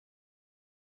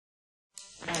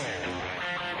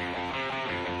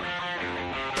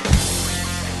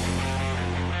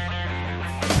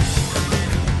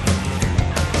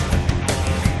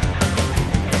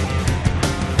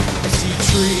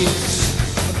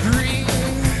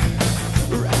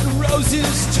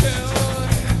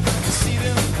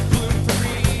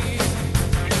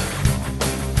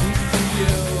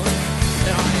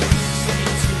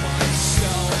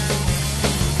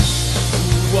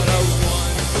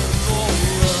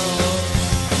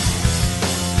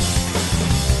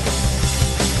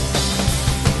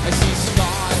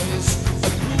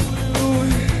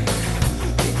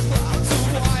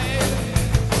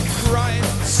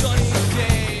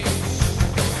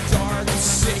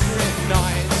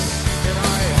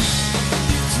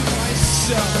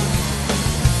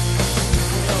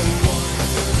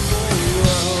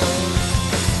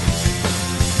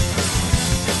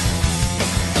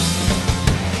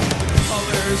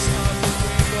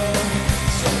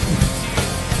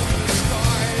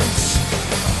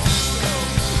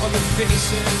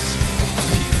Faces,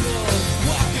 people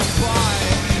walking by,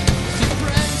 see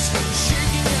friends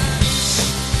shaking hands,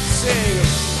 say,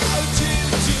 how do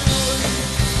you do?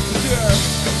 They're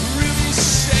really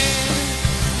saying,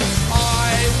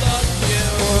 I love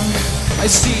you. I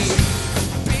see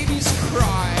babies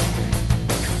cry,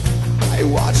 I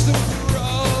watch them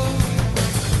grow,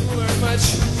 learn much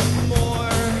more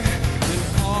than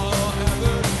I'll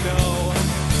ever know,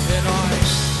 and I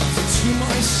say to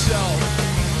myself,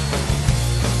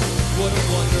 what a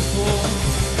wonderful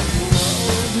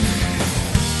world.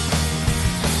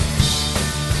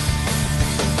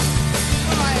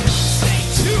 I say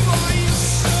to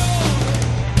myself,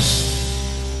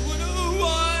 what a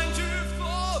wonderful world.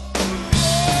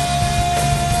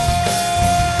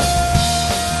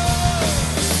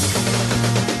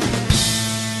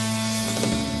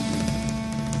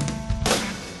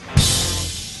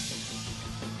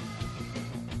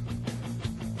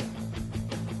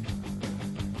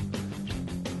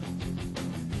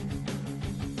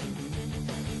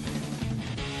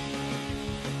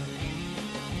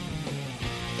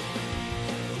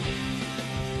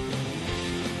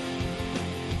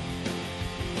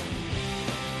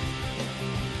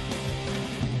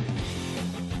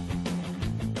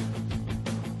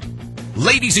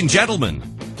 Ladies and gentlemen,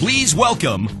 please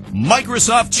welcome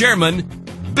Microsoft Chairman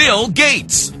Bill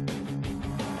Gates.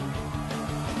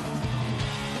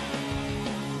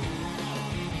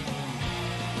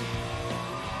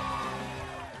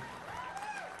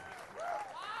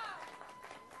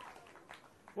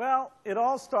 Well, it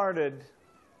all started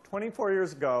 24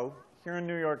 years ago here in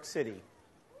New York City.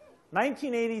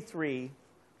 1983,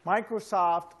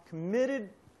 Microsoft committed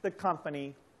the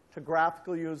company to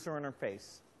graphical user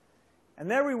interface. And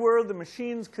there we were, the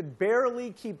machines could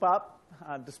barely keep up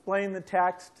displaying the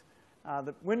text.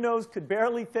 The Windows could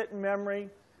barely fit in memory.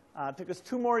 It took us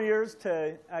 2 more years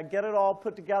to get it all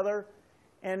put together.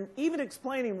 And even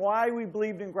explaining why we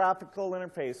believed in graphical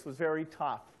interface was very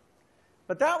tough.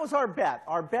 But that was our bet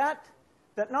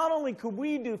that not only could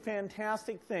we do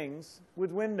fantastic things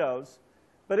with Windows,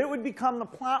 but it would become the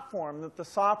platform that the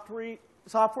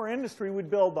software industry would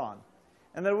build on,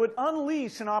 and that it would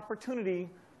unleash an opportunity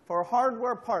for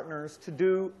hardware partners to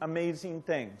do amazing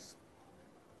things.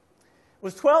 It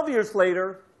was 12 years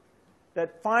later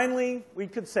that finally we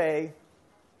could say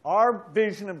our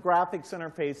vision of graphics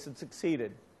interface had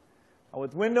succeeded.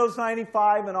 With Windows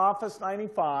 95 and Office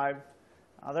 95,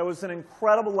 there was an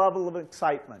incredible level of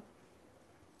excitement.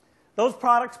 Those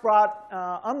products brought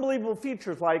unbelievable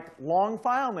features like long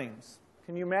file names.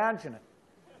 Can you imagine it?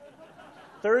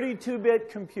 32-bit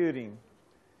computing.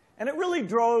 And it really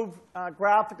drove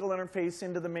graphical interface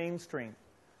into the mainstream.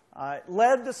 It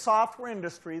led the software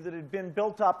industry that had been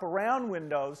built up around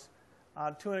Windows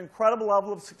to an incredible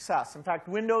level of success. In fact,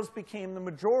 Windows became the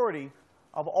majority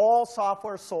of all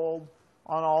software sold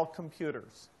on all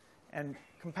computers. And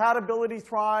compatibility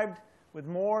thrived with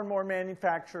more and more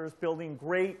manufacturers building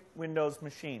great Windows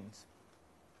machines.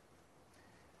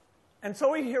 And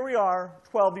so here we are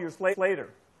 12 years later.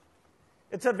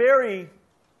 It's a very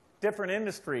different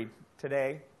industry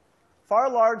today, far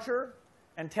larger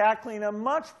and tackling a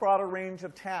much broader range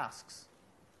of tasks.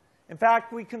 In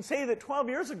fact, we can say that 12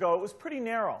 years ago it was pretty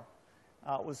narrow.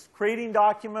 It was creating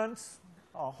documents,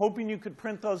 hoping you could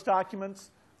print those documents.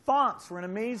 Fonts were an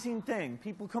amazing thing.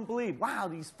 People couldn't believe, wow,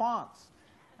 these fonts.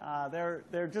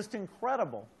 They're just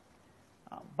incredible.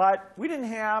 But we didn't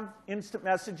have instant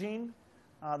messaging.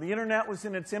 The internet was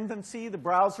in its infancy. The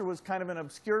browser was kind of an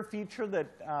obscure feature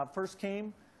that first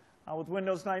came with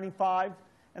Windows 95.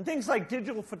 And things like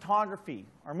digital photography,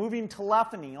 or moving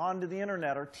telephony onto the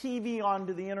internet, or TV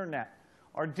onto the internet,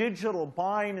 or digital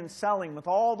buying and selling with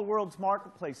all the world's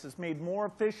marketplaces made more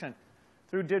efficient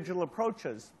through digital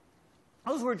approaches.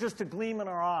 Those were just a gleam in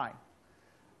our eye.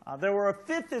 There were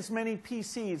 1/5 as many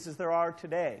PCs as there are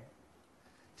today.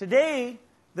 Today,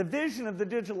 the vision of the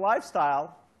digital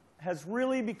lifestyle has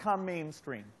really become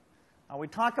mainstream. We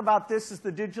talk about this as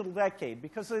the digital decade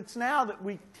because it's now that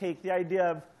we take the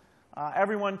idea of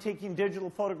everyone taking digital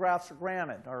photographs for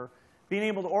granted, or being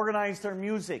able to organize their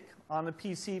music on the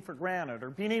PC for granted, or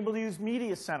being able to use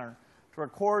Media Center to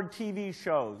record TV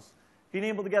shows, being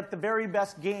able to get the very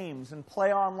best games and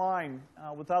play online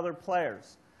with other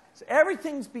players. So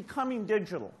everything's becoming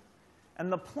digital. And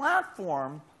the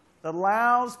platform that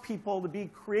allows people to be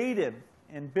creative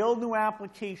and build new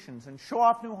applications and show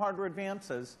off new hardware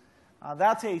advances,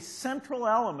 that's a central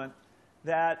element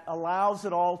that allows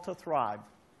it all to thrive.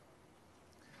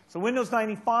 So Windows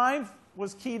 95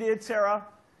 was key to its era,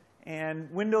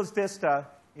 and Windows Vista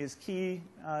is key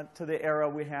to the era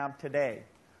we have today.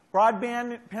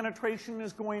 Broadband penetration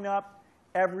is going up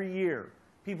every year.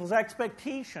 People's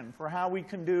expectation for how we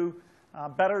can do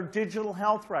better digital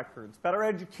health records, better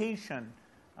education,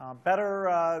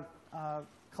 better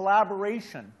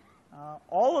collaboration,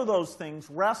 all of those things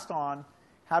rest on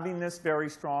having this very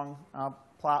strong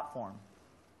platform.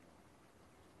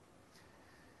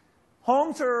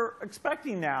 Homes are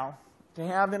expecting now to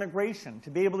have integration, to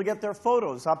be able to get their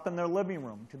photos up in their living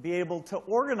room, to be able to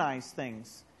organize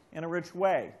things in a rich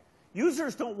way.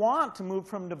 Users don't want to move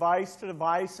from device to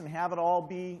device and have it all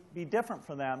be different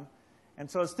for them. And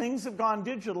so as things have gone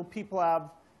digital, people have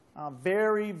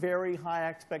very, very high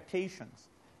expectations.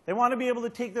 They want to be able to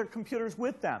take their computers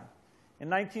with them. In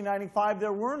 1995,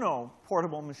 there were no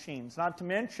portable machines, not to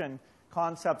mention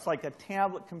concepts like a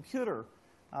tablet computer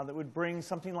that would bring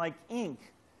something like ink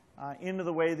into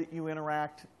the way that you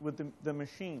interact with the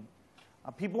machine.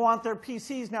 People want their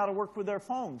PCs now to work with their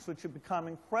phones, which have become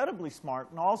incredibly smart,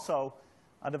 and also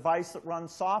a device that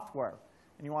runs software.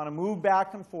 And you want to move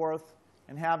back and forth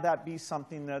and have that be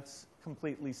something that's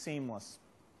completely seamless.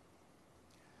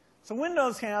 So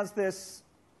Windows has this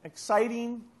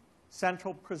exciting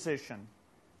central position,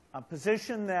 a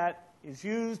position that is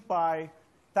used by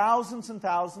thousands and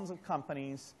thousands of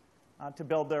companies to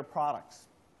build their products.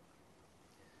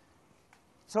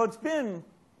 So it's been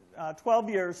 12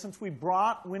 years since we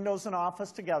brought Windows and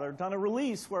Office together, done a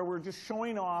release where we're just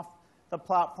showing off the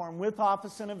platform with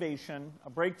Office innovation, a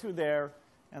breakthrough there,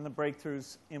 and the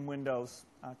breakthroughs in Windows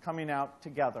coming out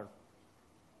together.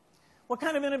 What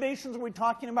kind of innovations are we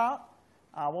talking about?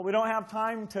 Well, we don't have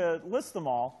time to list them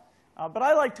all, but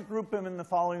I like to group them in the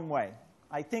following way.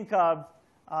 I think of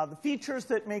the features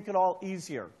that make it all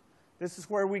easier. This is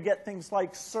where we get things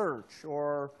like search,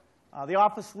 or the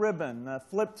Office ribbon, the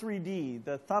Flip 3D,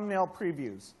 the thumbnail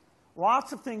previews.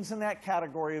 Lots of things in that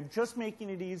category of just making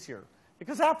it easier.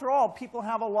 Because after all, people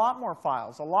have a lot more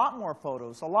files, a lot more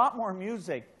photos, a lot more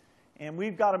music, and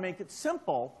we've got to make it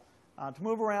simple to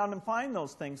move around and find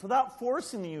those things without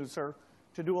forcing the user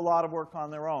to do a lot of work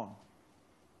on their own.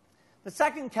 The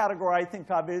second category I think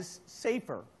of is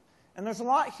safer. And there's a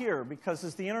lot here because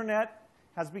as the internet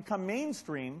has become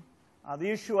mainstream, the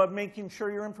issue of making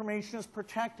sure your information is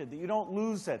protected, that you don't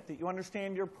lose it, that you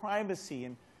understand your privacy,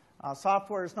 and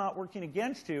software is not working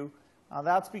against you,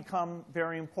 that's become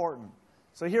very important.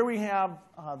 So here we have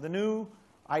the new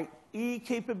IE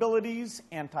capabilities,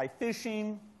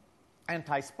 anti-phishing,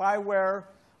 anti-spyware,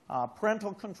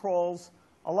 parental controls,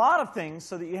 a lot of things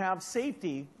so that you have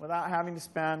safety without having to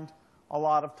spend a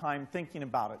lot of time thinking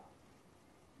about it.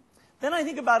 Then I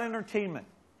think about entertainment.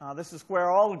 This is where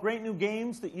all the great new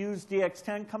games that use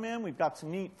DX10 come in. We've got some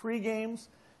neat free games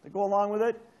that go along with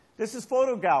it. This is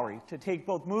Photo Gallery, to take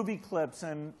both movie clips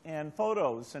and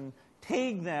photos and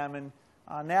tag them and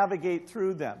navigate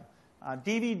through them.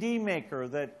 DVD Maker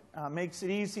that makes it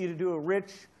easy to do a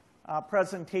rich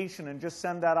presentation and just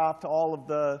send that off to all of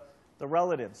the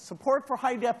relatives. Support for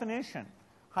high definition.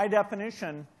 High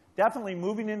definition definitely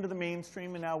moving into the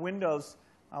mainstream, and now Windows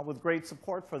with great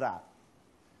support for that.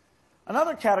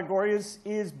 Another category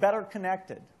is better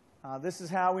connected. This is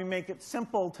how we make it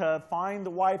simple to find the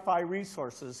Wi-Fi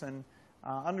resources and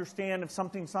understand if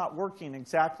something's not working,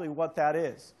 exactly what that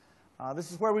is.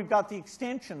 This is where we've got the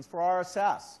extensions for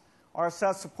RSS.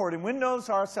 RSS support in Windows,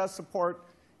 RSS support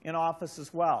in Office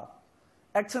as well.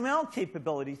 XML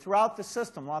capability throughout the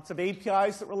system, lots of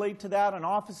APIs that relate to that, and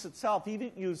Office itself,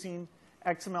 even using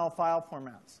XML file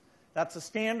formats. That's a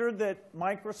standard that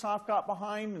Microsoft got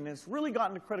behind and has really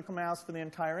gotten to critical mass for the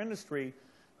entire industry,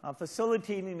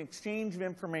 facilitating exchange of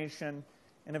information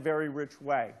in a very rich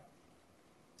way.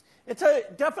 It's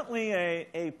definitely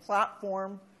a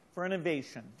platform for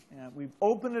innovation. We've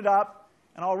opened it up,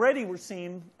 and already we're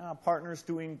seeing partners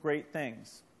doing great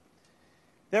things.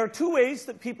 There are two ways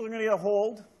that people are going to get a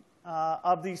hold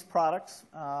of these products.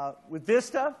 With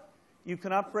Vista, you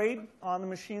can upgrade on the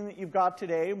machine that you've got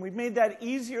today, and we've made that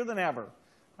easier than ever.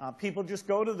 People just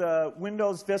go to the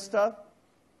Windows Vista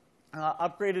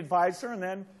Upgrade Advisor, and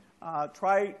then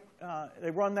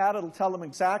they run that. It'll tell them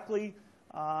exactly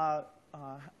what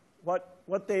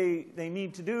they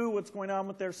need to do, what's going on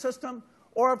with their system,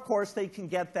 or of course they can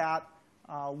get that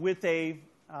with a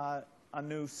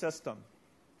new system.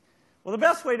 Well, the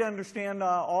best way to understand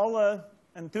all the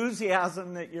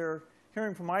enthusiasm that you're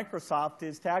hearing from Microsoft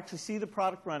is to actually see the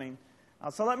product running.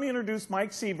 So let me introduce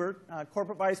Mike Siebert,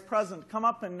 Corporate Vice President, to come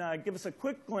up and give us a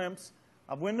quick glimpse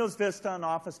of Windows Vista and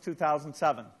Office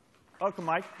 2007. Welcome,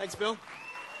 Mike. Thanks, Bill.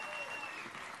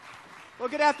 Well,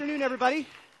 good afternoon, everybody.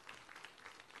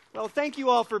 Well, thank you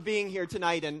all for being here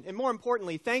tonight, and more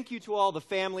importantly, thank you to all the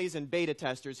families and beta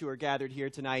testers who are gathered here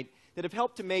tonight that have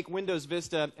helped to make Windows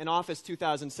Vista and Office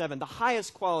 2007 the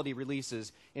highest quality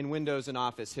releases in Windows and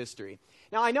Office history.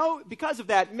 Now, I know because of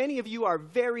that, many of you are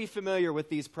very familiar with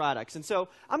these products, and so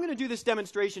I'm going to do this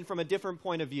demonstration from a different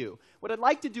point of view. What I'd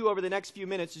like to do over the next few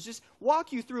minutes is just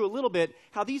walk you through a little bit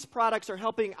how these products are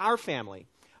helping our family.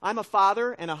 I'm a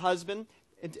father and a husband,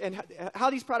 and how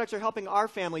these products are helping our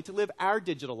family to live our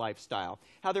digital lifestyle,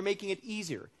 how they're making it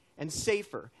easier and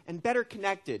safer and better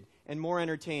connected and more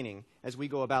entertaining as we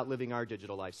go about living our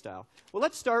digital lifestyle. Well,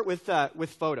 let's start with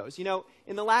photos. You know,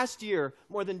 in the last year,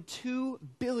 more than 2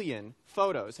 billion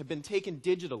photos have been taken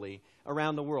digitally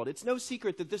around the world. It's no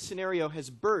secret that this scenario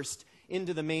has burst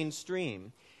into the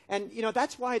mainstream. And, you know,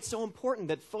 that's why it's so important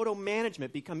that photo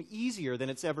management become easier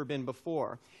than it's ever been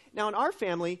before. Now, in our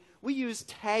family, we use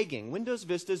tagging, Windows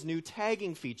Vista's new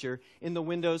tagging feature in the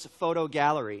Windows Photo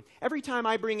Gallery. Every time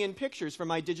I bring in pictures from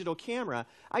my digital camera,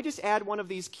 I just add one of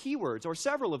these keywords or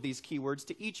several of these keywords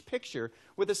to each picture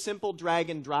with a simple drag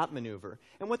and drop maneuver.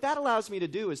 And what that allows me to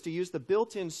do is to use the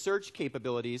built-in search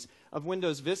capabilities of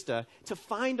Windows Vista to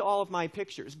find all of my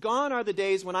pictures. Gone are the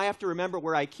days when I have to remember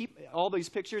where I keep all these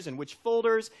pictures and which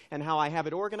folders and how I have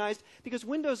it organized, because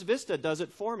Windows Vista does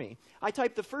it for me. I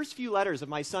type the first few letters of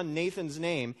my son Nathan's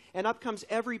name, and up comes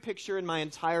every picture in my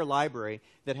entire library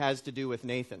that has to do with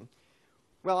Nathan.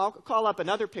 Well, I'll call up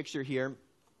another picture here.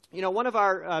 You know, one of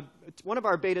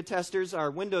our beta testers,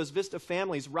 our Windows Vista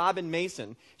families, Robin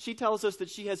Mason, she tells us that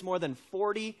she has more than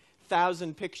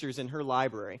 40,000 pictures in her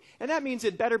library. And that means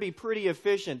it better be pretty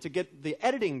efficient to get the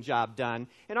editing job done.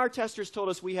 And our testers told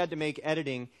us we had to make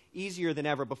editing easier than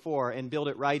ever before and build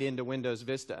it right into Windows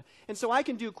Vista. And so I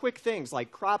can do quick things like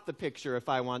crop the picture if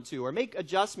I want to, or make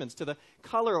adjustments to the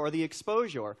color or the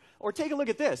exposure. Or take a look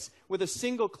at this. With a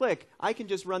single click, I can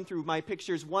just run through my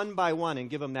pictures one by one and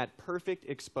give them that perfect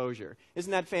exposure.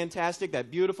 Isn't that fantastic?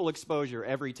 That beautiful exposure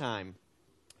every time.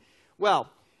 Well,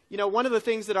 you know, one of the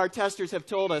things that our testers have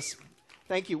told us,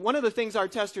 thank you, one of the things our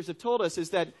testers have told us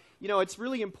is that, you know, it's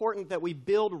really important that we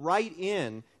build right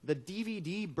in the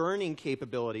DVD burning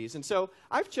capabilities. And so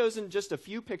I've chosen just a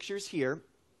few pictures here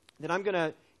that I'm going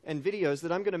to, and videos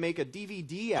that I'm going to make a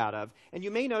DVD out of. And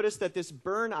you may notice that this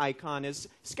burn icon is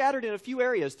scattered in a few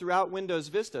areas throughout Windows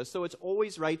Vista, so it's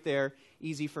always right there,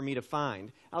 easy for me to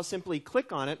find. I'll simply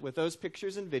click on it with those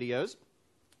pictures and videos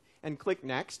and click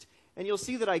Next. And you'll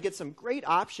see that I get some great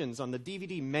options on the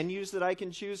DVD menus that I can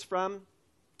choose from.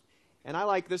 And I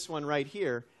like this one right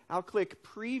here. I'll click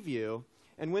Preview,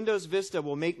 and Windows Vista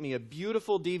will make me a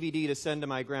beautiful DVD to send to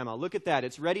my grandma. Look at that.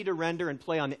 It's ready to render and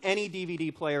play on any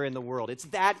DVD player in the world. It's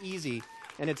that easy,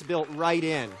 and it's built right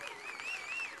in.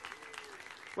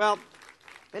 Well,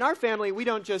 in our family, we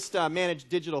don't just manage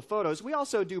digital photos. We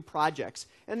also do projects,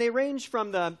 and they range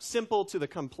from the simple to the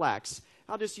complex.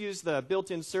 I'll just use the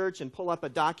built-in search and pull up a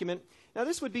document. Now,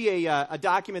 this would be a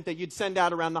document that you'd send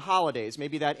out around the holidays,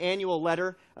 maybe that annual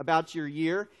letter about your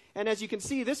year. And as you can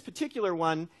see, this particular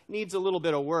one needs a little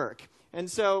bit of work.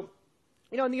 And so,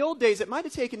 you know, in the old days, it might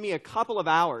have taken me a couple of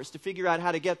hours to figure out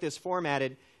how to get this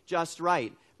formatted just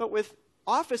right. But with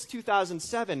Office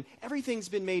 2007, everything's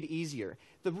been made easier.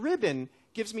 The ribbon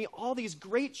gives me all these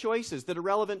great choices that are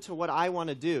relevant to what I want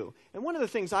to do. And one of the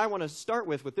things I want to start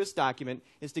with this document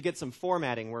is to get some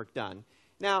formatting work done.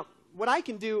 Now, what I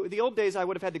can do, the old days I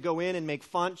would have had to go in and make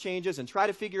font changes and try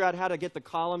to figure out how to get the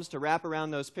columns to wrap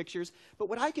around those pictures. But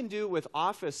what I can do with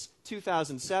Office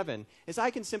 2007 is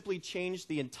I can simply change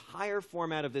the entire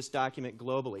format of this document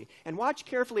globally. And watch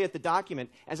carefully at the document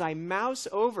as I mouse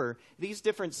over these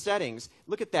different settings.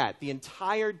 Look at that. The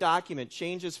entire document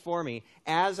changes for me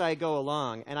as I go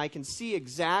along, and I can see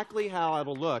exactly how it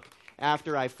will look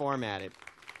after I format it.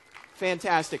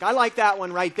 Fantastic. I like that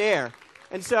one right there.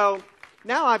 And so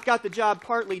now I've got the job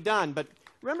partly done, but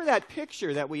remember that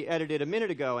picture that we edited a minute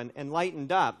ago and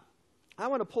lightened up? I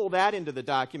want to pull that into the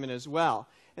document as well.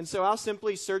 And so I'll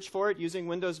simply search for it using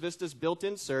Windows Vista's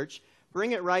built-in search,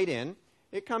 bring it right in.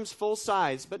 It comes full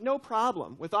size, but no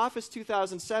problem. With Office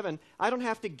 2007, I don't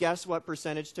have to guess what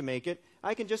percentage to make it.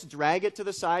 I can just drag it to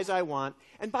the size I want.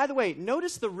 And by the way,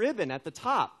 notice the ribbon at the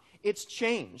top. It's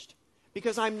changed,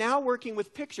 because I'm now working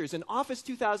with pictures, and Office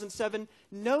 2007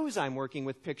 knows I'm working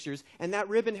with pictures, and that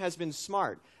ribbon has been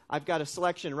smart. I've got a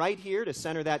selection right here to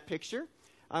center that picture.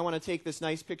 I want to take this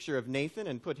nice picture of Nathan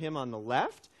and put him on the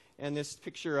left, and this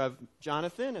picture of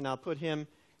Jonathan, and I'll put him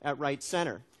at right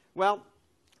center. Well,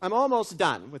 I'm almost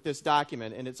done with this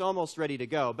document, and it's almost ready to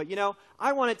go. But, you know,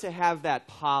 I want it to have that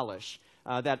polish.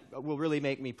 that will really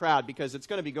make me proud because it's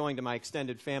going to be going to my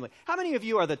extended family. How many of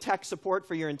you are the tech support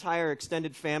for your entire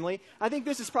extended family? I think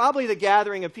this is probably the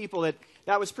gathering of people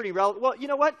that was pretty relevant. Well, you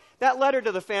know what? That letter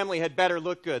to the family had better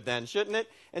look good then, shouldn't it?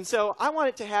 And so I want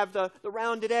it to have the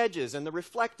rounded edges and the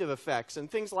reflective effects and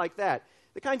things like that.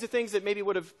 The kinds of things that maybe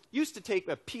would have used to take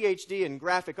a PhD in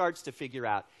graphic arts to figure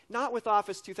out. Not with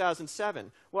Office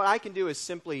 2007. What I can do is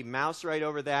simply mouse right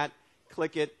over that,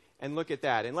 click it, and look at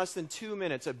that. In less than 2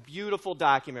 minutes, a beautiful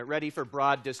document ready for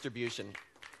broad distribution.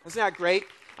 Isn't that great?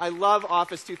 I love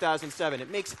Office 2007. It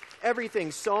makes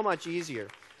everything so much easier.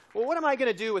 Well, what am I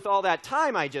going to do with all that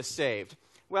time I just saved?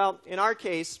 Well, in our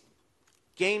case,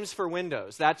 games for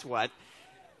Windows, that's what.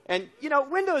 And, you know,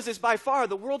 Windows is by far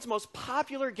the world's most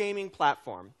popular gaming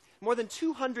platform. More than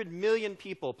 200 million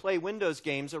people play Windows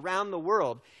games around the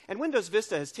world, and Windows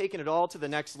Vista has taken it all to the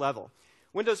next level.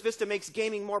 Windows Vista makes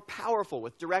gaming more powerful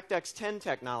with DirectX 10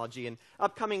 technology and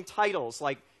upcoming titles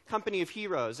like Company of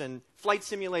Heroes and Flight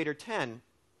Simulator 10.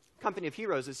 Company of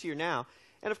Heroes is here now.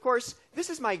 And of course, this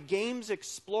is my Games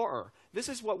Explorer. This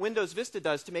is what Windows Vista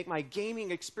does to make my gaming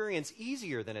experience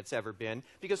easier than it's ever been,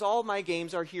 because all my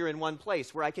games are here in one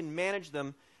place where I can manage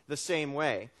them the same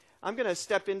way. I'm going to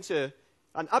step into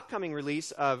an upcoming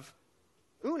release of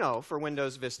Uno for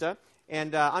Windows Vista,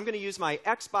 and I'm going to use my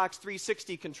Xbox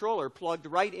 360 controller plugged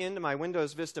right into my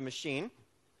Windows Vista machine,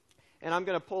 and I'm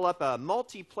going to pull up a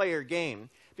multiplayer game.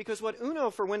 Because what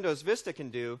Uno for Windows Vista can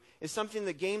do is something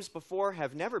that games before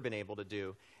have never been able to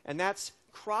do, and that's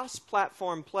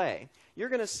cross-platform play. You're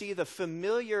going to see the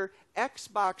familiar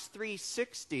Xbox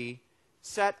 360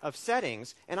 set of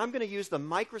settings, and I'm going to use the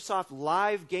Microsoft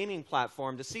Live gaming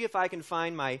platform to see if I can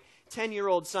find my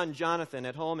 10-year-old son Jonathan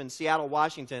at home in Seattle,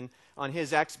 Washington on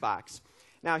his Xbox.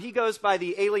 Now, he goes by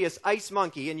the alias Ice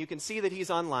Monkey, and you can see that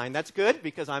he's online. That's good,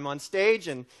 because I'm on stage,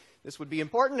 and this would be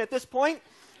important at this point.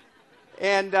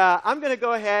 And I'm going to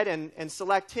go ahead and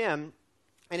select him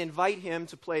and invite him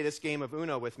to play this game of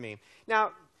Uno with me.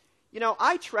 Now, you know,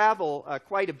 I travel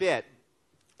quite a bit.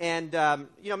 And,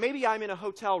 you know, maybe I'm in a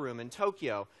hotel room in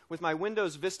Tokyo with my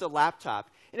Windows Vista laptop.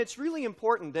 And it's really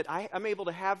important that I'm able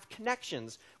to have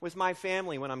connections with my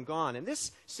family when I'm gone. And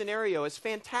this scenario is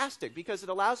fantastic because it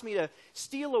allows me to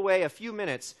steal away a few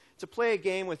minutes to play a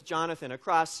game with Jonathan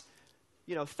across,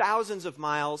 you know, thousands of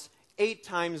miles, 8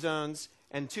 time zones,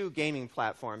 and 2 gaming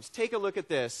platforms. Take a look at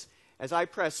this. As I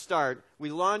press start, we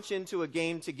launch into a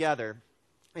game together.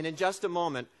 And in just a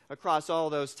moment, across all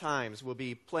those times, we'll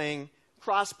be playing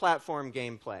cross-platform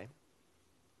gameplay.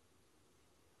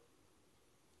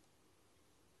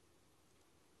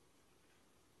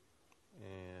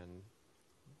 And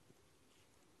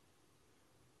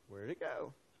where'd it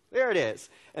go? There it is.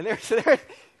 And there.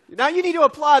 Now you need to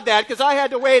applaud that because I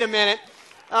had to wait a minute.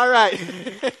 All right.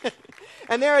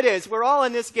 And there it is. We're all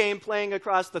in this game playing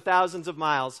across the thousands of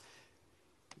miles.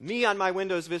 Me on my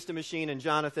Windows Vista machine and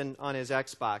Jonathan on his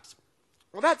Xbox.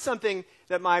 Well, that's something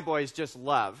that my boys just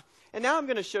love. And now I'm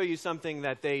going to show you something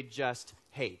that they just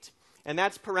hate. And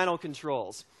that's parental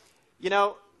controls. You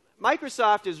know,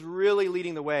 Microsoft is really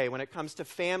leading the way when it comes to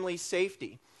family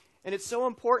safety. And it's so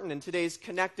important in today's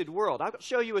connected world. I'll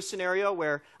show you a scenario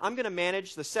where I'm going to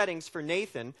manage the settings for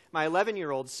Nathan, my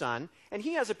 11-year-old son, and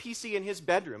he has a PC in his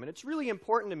bedroom. And it's really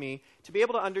important to me to be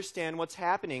able to understand what's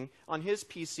happening on his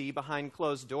PC behind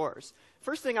closed doors.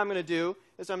 First thing I'm going to do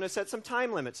is I'm going to set some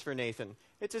time limits for Nathan.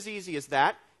 It's as easy as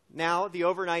that. Now the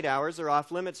overnight hours are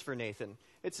off limits for Nathan.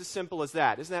 It's as simple as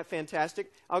that. Isn't that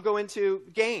fantastic? I'll go into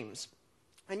games.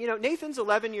 And you know, Nathan's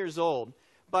 11 years old.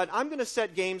 But I'm going to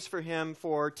set games for him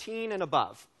for teen and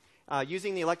above,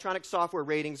 using the electronic software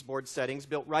ratings board settings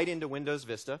built right into Windows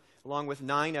Vista, along with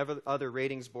 9 other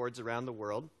ratings boards around the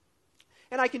world.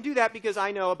 And I can do that because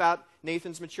I know about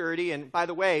Nathan's maturity. And by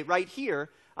the way, right here,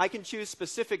 I can choose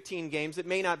specific teen games that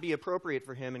may not be appropriate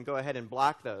for him and go ahead and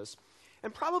block those.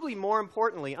 And probably more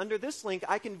importantly, under this link,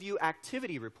 I can view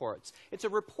activity reports. It's a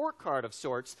report card of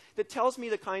sorts that tells me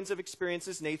the kinds of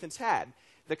experiences Nathan's had,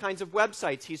 the kinds of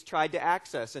websites he's tried to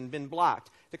access and been blocked,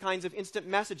 the kinds of instant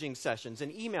messaging sessions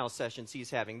and email sessions he's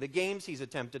having, the games he's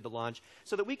attempted to launch,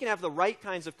 so that we can have the right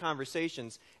kinds of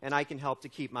conversations and I can help to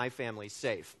keep my family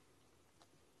safe.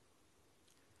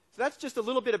 So that's just a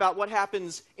little bit about what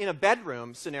happens in a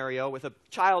bedroom scenario with a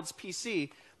child's PC.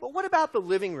 But what about the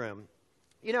living room?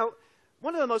 You know,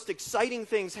 one of the most exciting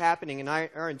things happening in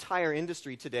our entire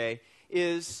industry today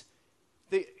is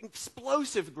the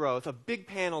explosive growth of big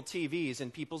panel TVs in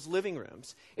people's living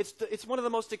rooms. It's one of the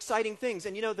most exciting things.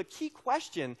 And you know, the key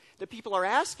question that people are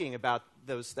asking about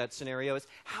that scenario is,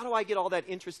 how do I get all that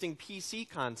interesting PC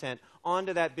content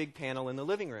onto that big panel in the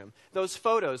living room? Those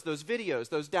photos, those videos,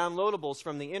 those downloadables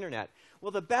from the internet.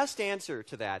 Well, the best answer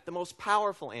to that, the most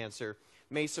powerful answer,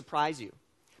 may surprise you.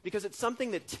 Because it's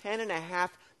something that 10.5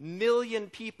 million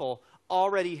people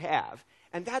already have.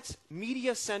 And that's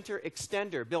Media Center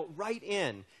Extender, built right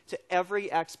in to every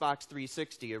Xbox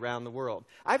 360 around the world.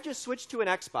 I've just switched to an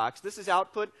Xbox. This is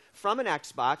output from an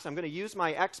Xbox. I'm going to use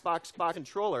my Xbox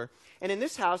controller. And in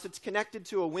this house, it's connected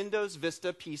to a Windows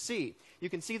Vista PC. You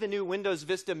can see the new Windows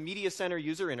Vista Media Center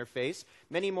user interface.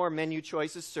 Many more menu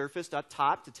choices surfaced up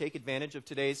top to take advantage of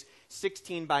today's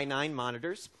 16:9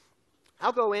 monitors.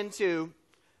 I'll go into,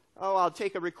 I'll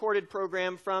take a recorded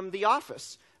program from The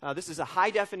Office. This is a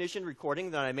high-definition recording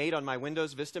that I made on my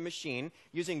Windows Vista machine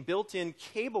using built-in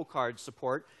cable card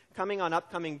support coming on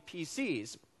upcoming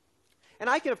PCs. And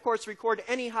I can, of course, record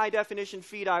any high-definition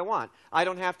feed I want. I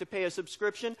don't have to pay a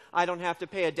subscription. I don't have to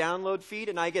pay a download feed,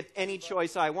 and I get any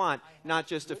choice I want, not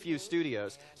just a few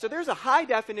studios. So there's a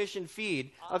high-definition feed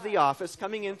of The Office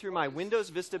coming in through my Windows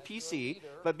Vista PC,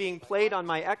 but being played on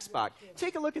my Xbox.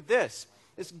 Take a look at this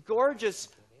gorgeous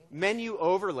menu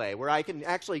overlay where I can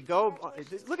actually go.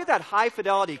 Look at that high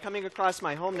fidelity coming across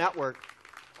my home network.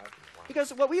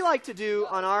 Because what we like to do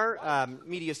on our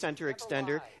Media Center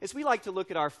Extender is we like to look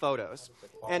at our photos.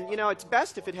 And, you know, it's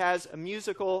best if it has a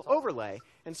musical overlay.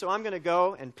 And so I'm going to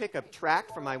go and pick a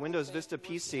track from my Windows Vista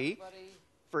PC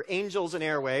for Angels and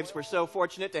Airwaves. We're so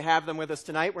fortunate to have them with us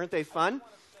tonight. Weren't they fun?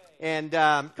 And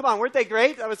come on, weren't they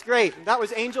great? That was great. That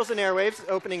was Angels and Airwaves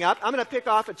opening up. I'm going to pick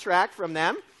off a track from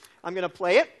them. I'm going to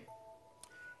play it.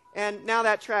 And now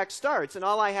that track starts, and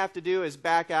all I have to do is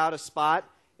back out a spot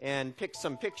and pick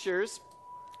some pictures.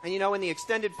 And you know, when the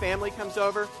extended family comes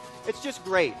over, it's just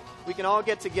great. We can all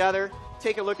get together,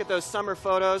 take a look at those summer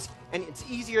photos, and it's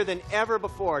easier than ever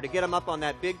before to get them up on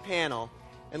that big panel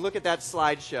and look at that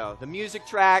slideshow. The music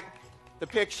track, the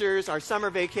pictures, our summer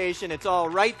vacation, it's all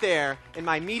right there in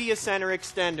my Media Center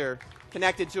Extender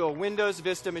connected to a Windows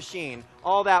Vista machine.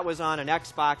 All that was on an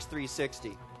Xbox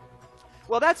 360.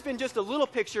 Well, that's been just a little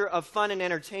picture of fun and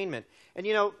entertainment. And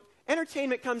you know,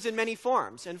 entertainment comes in many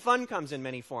forms, and fun comes in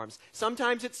many forms.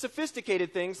 Sometimes it's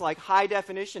sophisticated things like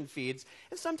high-definition feeds,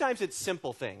 and sometimes it's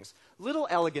simple things, little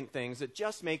elegant things that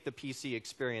just make the PC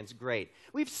experience great.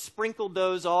 We've sprinkled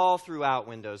those all throughout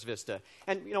Windows Vista.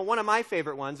 And you know, one of my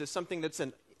favorite ones is something that's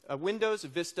a Windows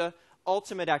Vista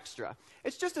Ultimate Extra.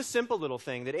 It's just a simple little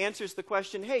thing that answers the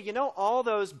question, hey, you know all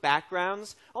those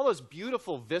backgrounds, all those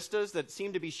beautiful vistas that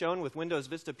seem to be shown with Windows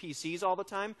Vista PCs all the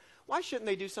time? Why shouldn't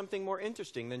they do something more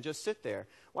interesting than just sit there?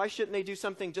 Why shouldn't they do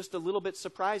something just a little bit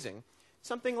surprising?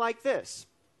 Something like this.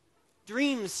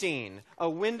 Dream Scene, a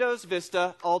Windows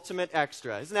Vista Ultimate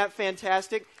Extra. Isn't that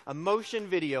fantastic? A motion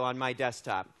video on my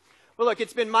desktop. Well, look,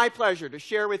 it's been my pleasure to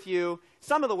share with you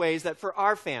some of the ways that for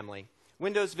our family,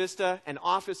 Windows Vista and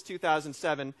Office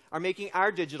 2007 are making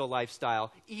our digital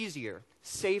lifestyle easier,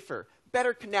 safer,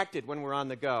 better connected when we're on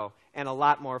the go, and a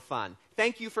lot more fun.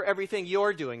 Thank you for everything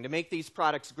you're doing to make these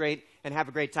products great, and have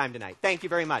a great time tonight. Thank you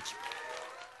very much.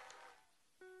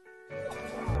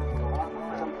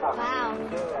 Wow.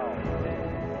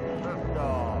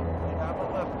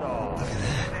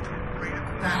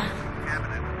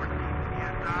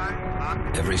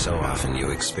 Every so often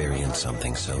you experience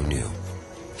something so new,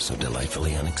 so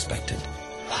delightfully unexpected.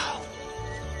 Wow.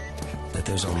 That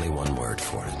there's only one word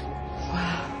for it.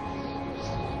 Wow.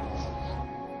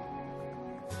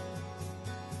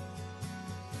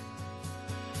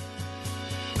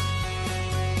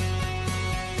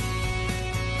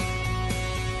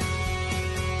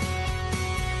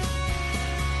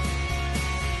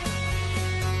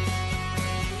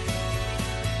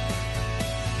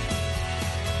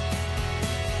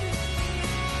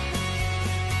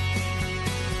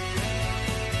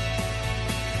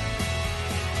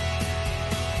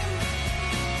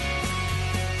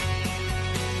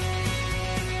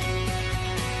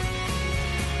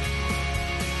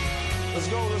 Let's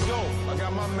go. I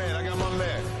got my man.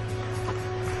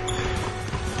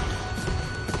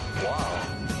 Wow.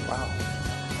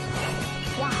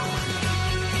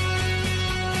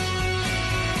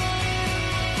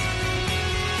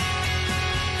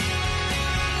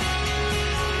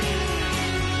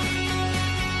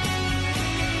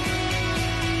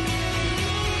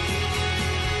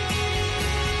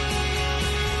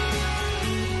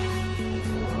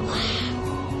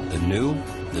 The new,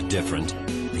 the different,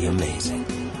 the amazing.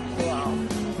 Wow.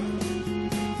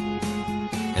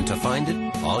 And to find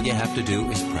it, all you have to do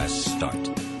is press start.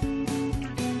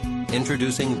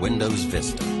 Introducing Windows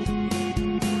Vista.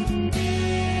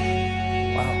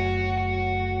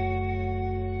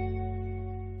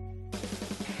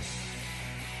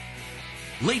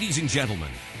 Ladies and gentlemen,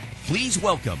 please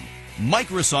welcome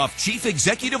Microsoft Chief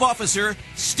Executive Officer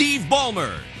Steve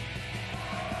Ballmer.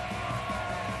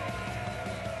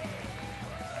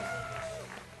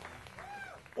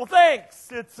 Well, thanks.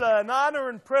 It's an honor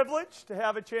and privilege to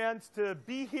have a chance to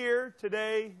be here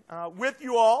today with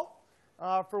you all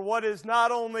for what is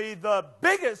not only the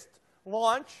biggest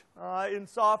launch in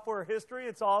software history,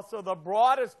 it's also the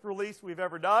broadest release we've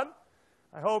ever done.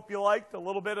 I hope you liked a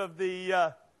little bit of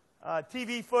the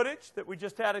TV footage that we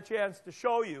just had a chance to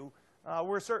show you.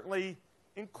 We're certainly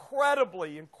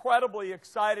incredibly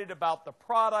excited about the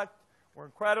product. We're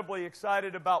incredibly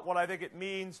excited about what I think it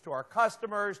means to our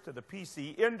customers, to the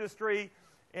PC industry,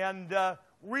 and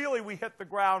really we hit the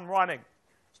ground running,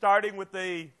 starting with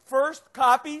the first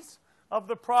copies of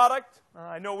the product.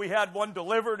 I know we had one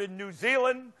delivered in New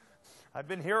Zealand. I've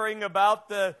been hearing about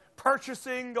the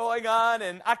purchasing going on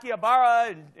in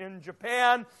Akihabara in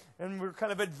Japan, and we're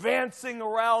kind of advancing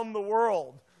around the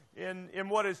world in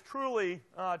what is truly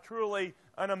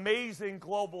an amazing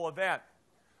global event.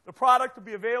 The product will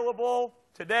be available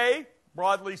today,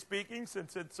 broadly speaking,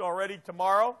 since it's already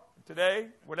tomorrow, today,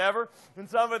 whatever, in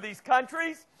some of these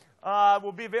countries.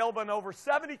 Will be available in over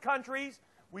 70 countries.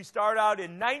 We start out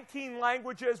in 19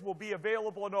 languages. Will be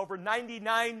available in over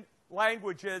 99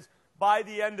 languages by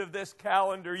the end of this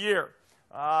calendar year.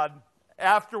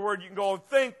 Afterward, you can go and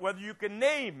think whether you can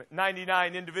name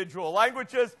 99 individual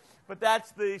languages, but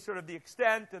that's the sort of the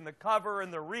extent and the cover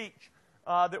and the reach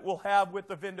that we'll have with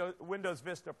the Windows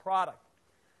Vista product.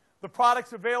 The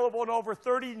product's available in over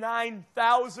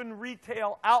 39,000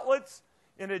 retail outlets,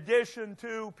 in addition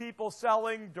to people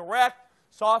selling direct,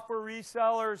 software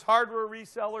resellers, hardware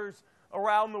resellers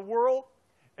around the world.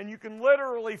 And you can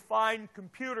literally find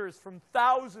computers from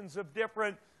thousands of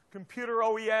different computer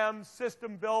OEMs,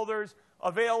 system builders,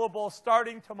 available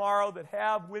starting tomorrow that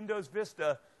have Windows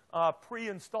Vista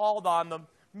pre-installed on them,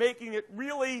 making it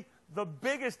really the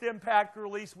biggest impact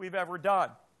release we've ever done.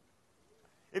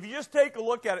 If you just take a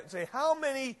look at it and say, how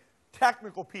many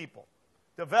technical people,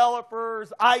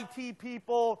 developers, IT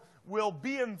people will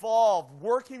be involved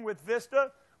working with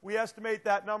Vista, we estimate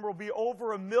that number will be over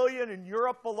 1 million in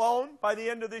Europe alone by the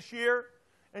end of this year,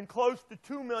 and close to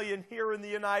 2 million here in the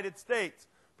United States.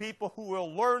 People who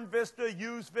will learn Vista,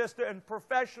 use Vista, and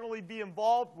professionally be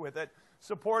involved with it,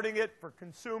 supporting it for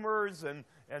consumers and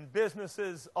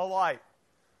businesses alike.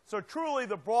 So truly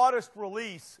the broadest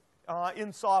release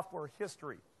in software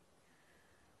history.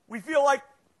 We feel like,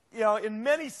 in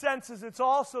many senses, it's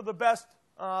also the best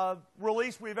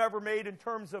release we've ever made in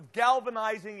terms of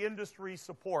galvanizing industry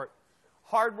support.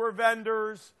 Hardware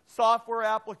vendors, software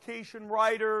application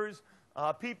writers,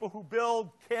 people who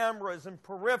build cameras and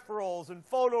peripherals and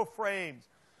photo frames.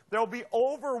 There'll be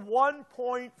over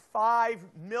 1.5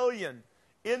 million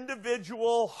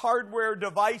individual hardware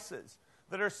devices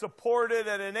that are supported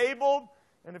and enabled.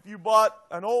 And if you bought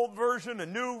an old version, a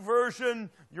new version,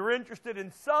 you're interested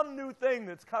in some new thing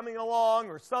that's coming along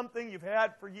or something you've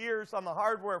had for years on the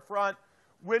hardware front,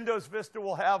 Windows Vista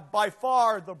will have by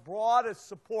far the broadest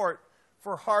support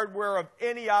for hardware of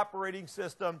any operating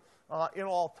system in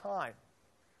all time.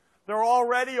 There are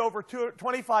already over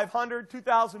 2,500,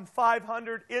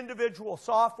 2,500 individual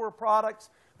software products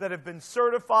that have been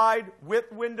certified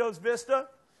with Windows Vista.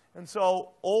 And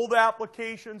so old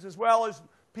applications, as well as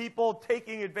people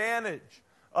taking advantage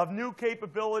of new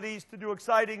capabilities to do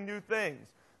exciting new things.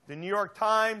 The New York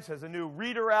Times has a new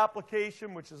reader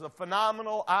application, which is a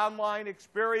phenomenal online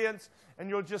experience. And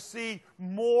you'll just see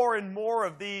more and more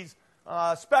of these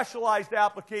specialized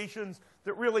applications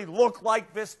that really look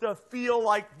like Vista, feel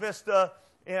like Vista,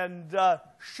 and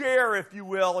share, if you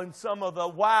will, in some of the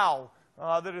wow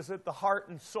that is at the heart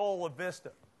and soul of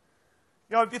Vista.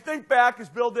 If you think back, as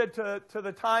Bill did, to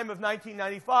the time of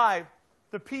 1995,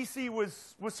 the PC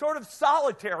was sort of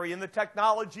solitary in the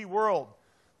technology world.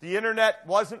 The internet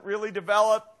wasn't really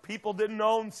developed. People didn't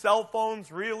own cell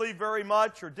phones really very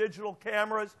much or digital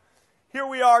cameras. Here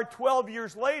we are 12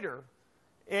 years later,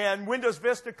 and Windows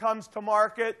Vista comes to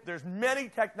market. There's many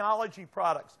technology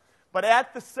products. But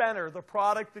at the center, the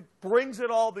product that brings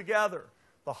it all together,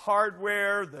 the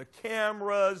hardware, the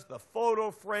cameras, the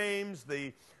photo frames,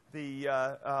 the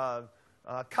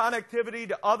connectivity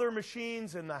to other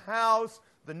machines in the house,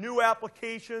 the new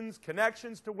applications,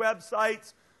 connections to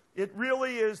websites. It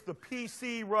really is the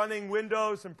PC running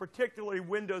Windows, and particularly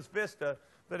Windows Vista,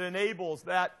 that enables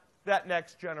that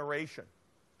next generation.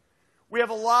 We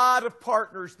have a lot of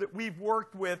partners that we've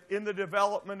worked with in the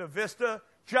development of Vista,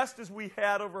 just as we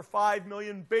had over 5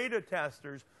 million beta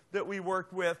testers that we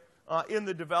worked with in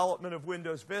the development of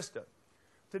Windows Vista.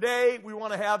 Today, we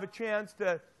want to have a chance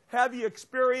to have you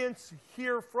experience,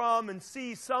 hear from, and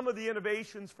see some of the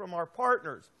innovations from our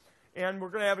partners. And we're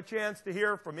going to have a chance to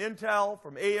hear from Intel,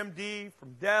 from AMD,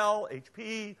 from Dell,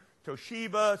 HP,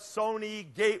 Toshiba,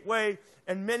 Sony, Gateway,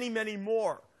 and many, many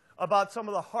more about some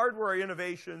of the hardware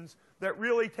innovations that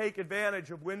really take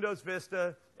advantage of Windows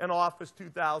Vista and Office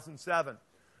 2007.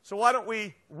 So why don't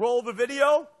we roll the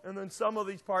video, and then some of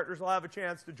these partners will have a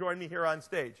chance to join me here on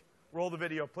stage. Roll the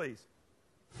video, please.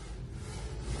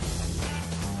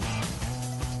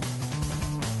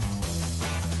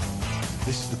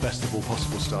 This is the best of all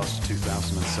possible starts to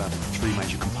 2007. 3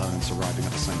 major components arriving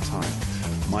at the same time.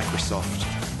 Microsoft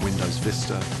Windows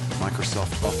Vista,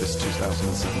 Microsoft Office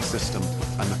 2007 system,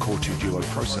 and the Core 2 Duo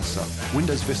processor.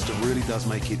 Windows Vista really does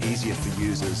make it easier for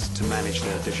users to manage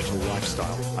their digital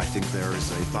lifestyle. I think there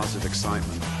is a buzz of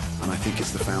excitement, and I think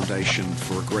it's the foundation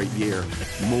for a great year.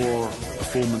 More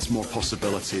performance, more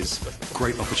possibilities,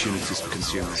 great opportunities for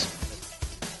consumers.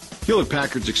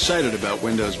 Hewlett-Packard's excited about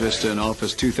Windows Vista and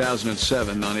Office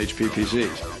 2007 on HP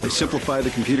PCs. They simplify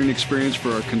the computing experience for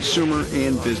our consumer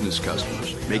and business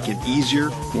customers, make it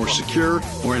easier, more secure,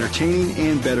 more entertaining,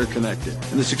 and better connected.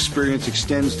 And this experience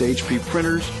extends to HP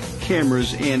printers,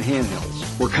 cameras, and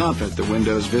handhelds. We're confident that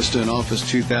Windows Vista and Office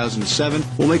 2007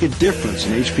 will make a difference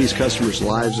in HP's customers'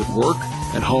 lives at work,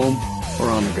 at home,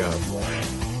 or on the go.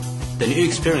 The new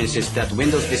experiences that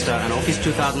Windows Vista and Office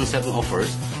 2007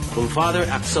 offers will further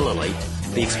accelerate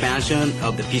the expansion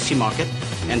of the PC market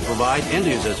and provide end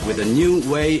users with a new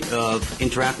way of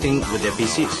interacting with their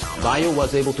PCs. Bio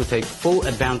was able to take full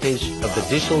advantage of the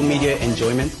digital media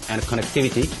enjoyment and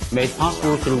connectivity made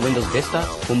possible through Windows Vista,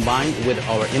 combined with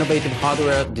our innovative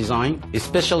hardware design,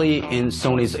 especially in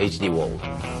Sony's HD world.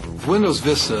 Windows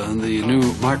Vista and the new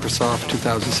Microsoft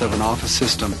 2007 Office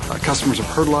system, customers have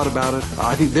heard a lot about it.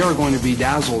 I think they're going to be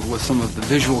dazzled with some of the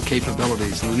visual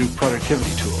capabilities and the new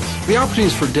productivity tools. The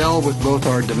opportunities for Dell with both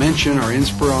our Dimension, our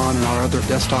Inspiron, and our other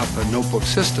desktop and notebook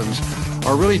systems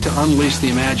are really to unleash the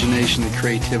imagination and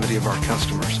creativity of our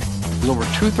customers. With over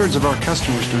 2/3 of our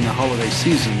customers during the holiday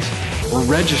seasons were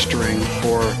registering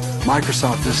for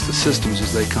Microsoft Vista systems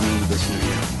as they come into this new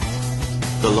year.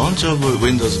 The launch of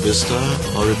Windows Vista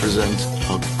represents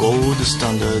a gold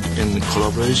standard in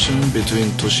collaboration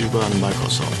between Toshiba and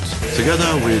Microsoft. Together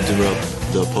we developed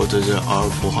the Portage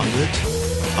R400,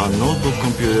 a notebook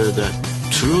computer that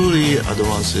truly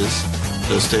advances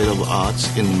the state of art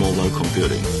in mobile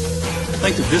computing. I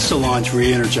think the Vista launch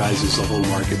re-energizes the whole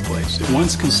marketplace.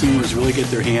 Once consumers really get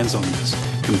their hands on this,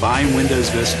 combine Windows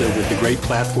Vista with the great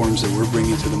platforms that we're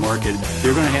bringing to the market,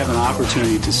 they're going to have an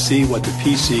opportunity to see what the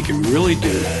PC can really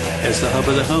do as the hub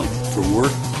of the home for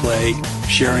work, play,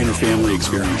 sharing, and family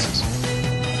experiences.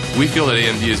 We feel that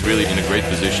AMD is really in a great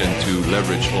position to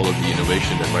leverage all of the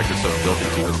innovation that Microsoft built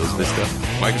into Windows Vista.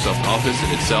 Microsoft Office in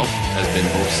itself has been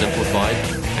both simplified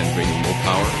and bringing more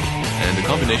power, and the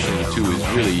combination of the two is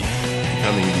really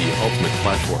becoming the ultimate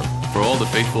platform. For all the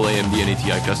faithful AMD and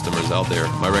ATI customers out there,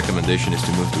 my recommendation is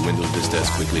to move to Windows Vista as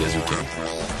quickly as you can.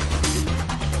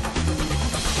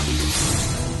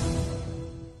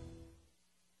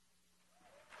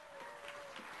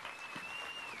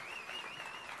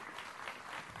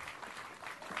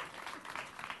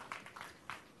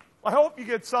 I hope you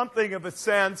get something of a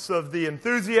sense of the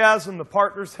enthusiasm the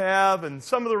partners have and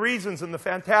some of the reasons and the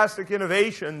fantastic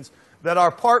innovations that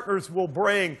our partners will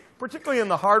bring, particularly in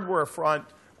the hardware front,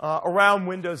 around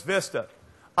Windows Vista.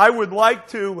 I would like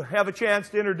to have a chance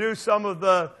to introduce some of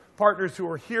the partners who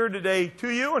are here today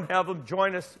to you and have them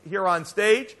join us here on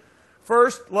stage.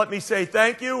 First, let me say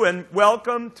thank you and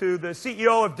welcome to the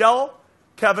CEO of Dell,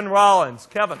 Kevin Rollins.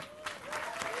 Kevin.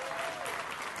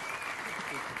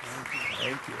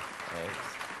 Thank you. Thanks.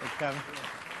 Hey, Kevin.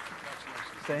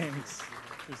 Thanks.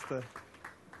 Here's the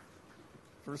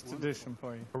first edition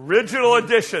for you. Original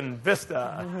edition,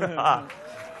 Vista.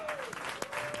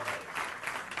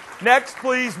 Next,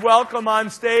 please welcome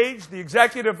on stage the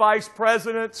Executive Vice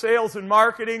President, Sales and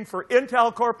Marketing for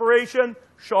Intel Corporation,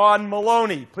 Sean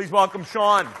Maloney. Please welcome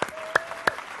Sean.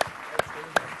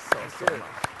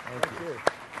 Thank you.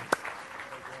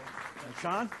 And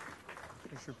Sean,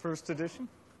 here's your first edition.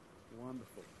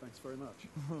 Wonderful. Thanks very much.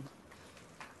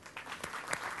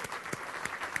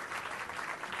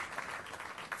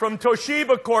 From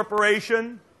Toshiba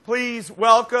Corporation, please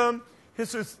welcome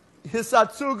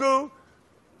Hisatsugu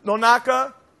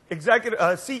Nonaka,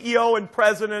 CEO and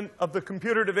President of the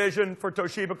Computer Division for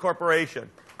Toshiba Corporation.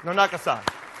 Nonaka-san.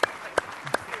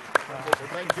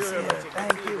 Thank you.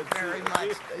 Thank you very much.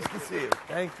 Nice to see you.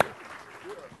 Thank you.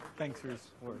 Thanks for your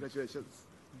support. Congratulations.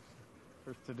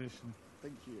 First edition.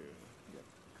 Thank you.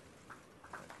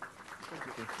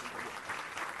 Thank you.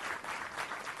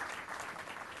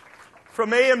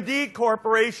 From AMD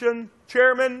Corporation,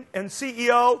 Chairman and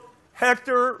CEO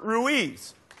Hector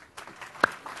Ruiz.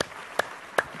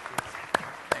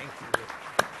 Thank you.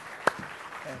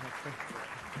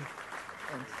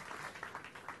 Thanks.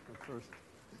 First.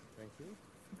 Thank you.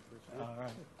 All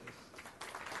right.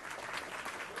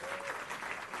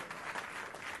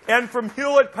 And from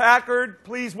Hewlett-Packard,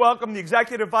 please welcome the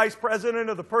Executive Vice President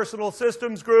of the Personal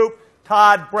Systems Group,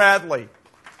 Todd Bradley.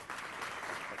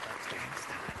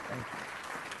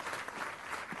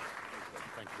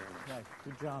 Thank you very much. Nice.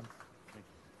 Good job.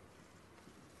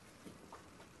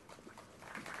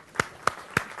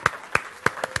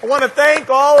 I want to thank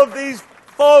all of these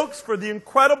folks for the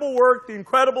incredible work, the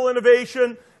incredible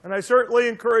innovation, and I certainly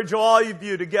encourage all of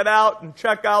you to get out and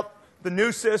check out the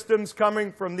new systems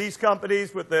coming from these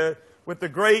companies with the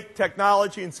great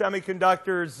technology and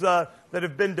semiconductors that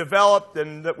have been developed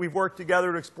and that we've worked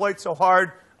together to exploit so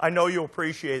hard. I know you'll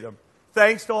appreciate them.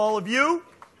 Thanks to all of you,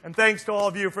 and thanks to all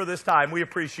of you for this time. We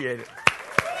appreciate it.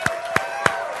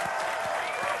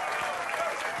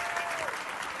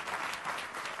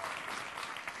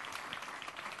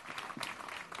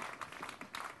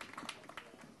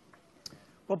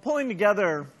 Well, pulling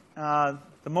together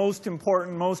the most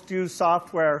important, most used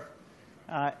software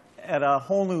at a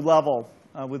whole new level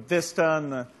with Vista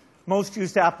and the most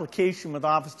used application with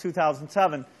Office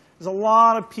 2007, there's a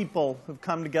lot of people who've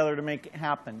come together to make it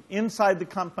happen, inside the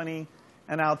company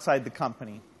and outside the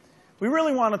company. We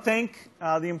really want to thank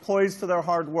the employees for their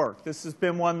hard work. This has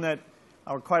been one that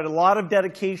required a lot of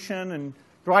dedication and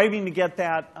driving to get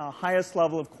that highest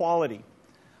level of quality.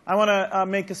 I want to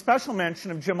make a special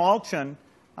mention of Jim Alchin,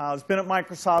 who's been at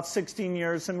Microsoft 16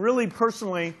 years and really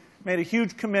personally made a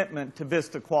huge commitment to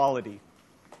Vista quality.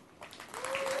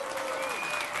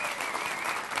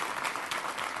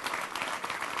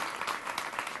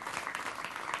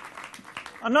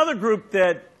 Another group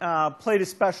that played a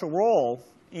special role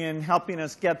in helping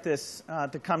us get this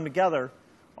to come together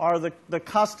are the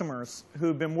customers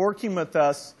who've been working with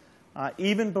us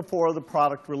even before the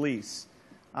product release.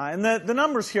 And the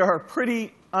numbers here are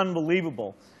pretty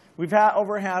unbelievable. We've had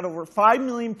over 5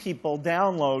 million people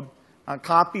download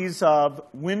copies of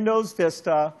Windows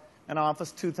Vista and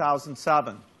Office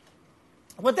 2007.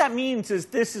 What that means is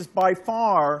this is by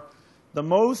far the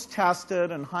most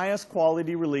tested and highest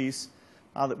quality release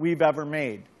that we've ever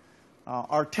made.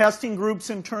 Our testing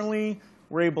groups internally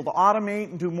were able to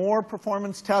automate and do more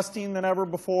performance testing than ever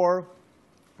before.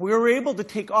 We were able to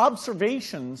take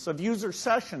observations of user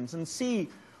sessions and see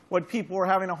what people were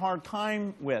having a hard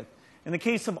time with. In the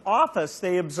case of Office,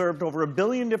 they observed over 1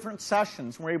 billion different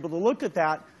sessions. We're able to look at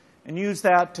that and use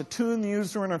that to tune the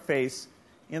user interface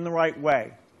in the right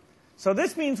way. So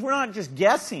this means we're not just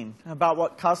guessing about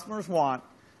what customers want.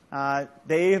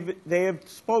 They have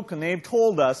spoken, they've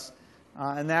told us,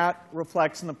 and that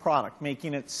reflects in the product,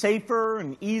 making it safer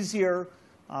and easier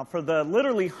for the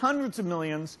literally hundreds of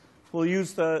millions who will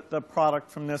use the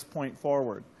product from this point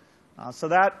forward. So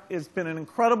that has been an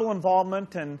incredible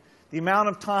involvement, and the amount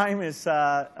of time is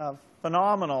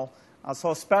phenomenal.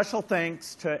 So a special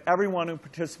thanks to everyone who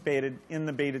participated in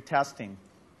the beta testing.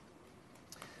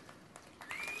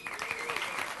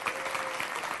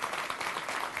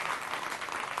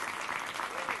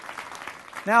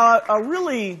 Now, a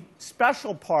really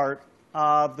special part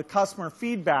of the customer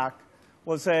feedback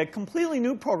was a completely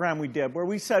new program we did where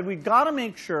we said we've got to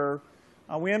make sure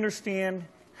we understand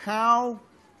how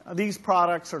these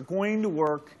products are going to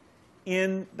work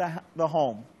in the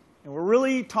home. And we're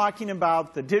really talking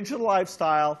about the digital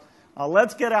lifestyle.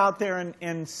 Let's get out there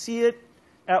and see it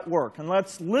at work. And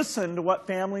let's listen to what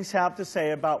families have to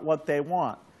say about what they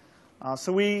want.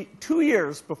 So 2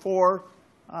 years before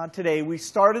today, we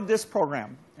started this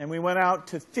program. And we went out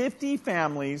to 50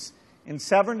 families in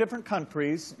 7 different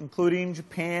countries, including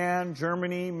Japan,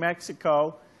 Germany,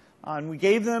 Mexico. And we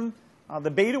gave them the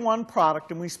Beta 1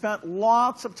 product, and we spent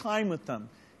lots of time with them,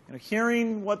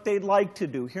 hearing what they'd like to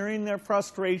do, hearing their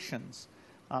frustrations.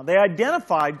 They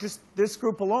identified, just this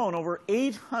group alone, over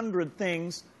 800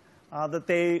 things that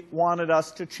they wanted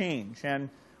us to change. And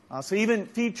so even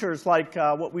features like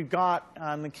what we've got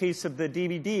in the case of the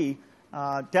DVD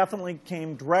definitely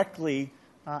came directly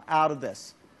out of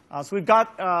this. So we've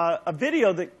got a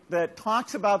video that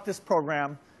talks about this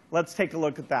program. Let's take a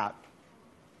look at that.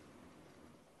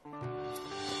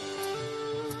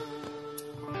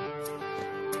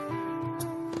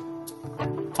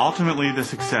 Ultimately, the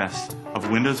success of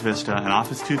Windows Vista and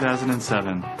Office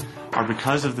 2007 are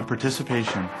because of the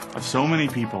participation of so many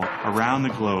people around the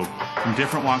globe from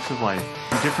different walks of life,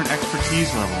 from different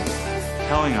expertise levels,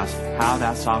 telling us how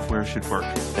that software should work.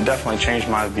 It definitely changed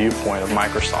my viewpoint of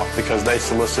Microsoft because they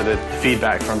solicited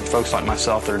feedback from folks like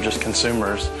myself that are just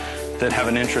consumers that have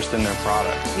an interest in their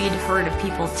product. We'd heard of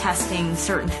people testing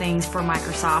certain things for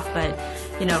Microsoft, but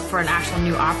for an actual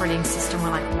new operating system, we're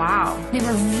like, wow. They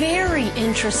were very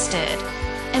interested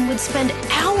and would spend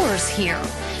hours here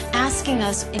asking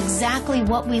us exactly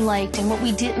what we liked and what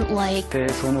we didn't like. で、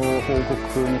その報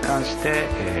告に関して、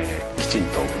きちん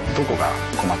とどこが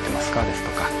困ってますかですと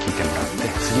か聞いてもらって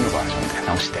次のバージョンで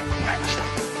直してもらいました。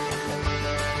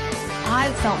I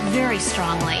felt very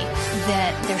strongly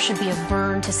that there should be a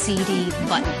burn to CD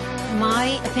button.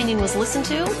 My opinion was listened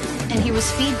to, and here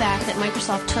was feedback that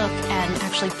Microsoft took and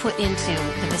actually put into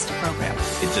the Vista program.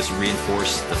 It just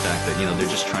reinforced the fact that they're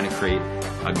just trying to create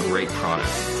a great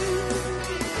product.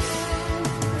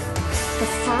 The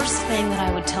first thing that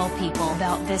I would tell people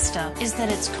about Vista is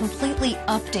that it's completely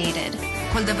updated.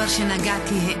 כל דבר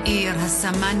שנגעתי העיר,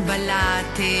 הסמן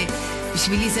בלט,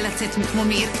 בשבילי זה לצאת כמו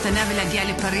מעיר קטנה ולהגיע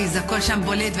לפריז, הכל שם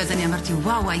בולט, ואז אני אמרתי,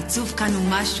 וואו, העיצוב כאן הוא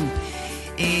משהו.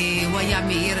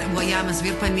 הוא היה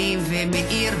מסביר פנים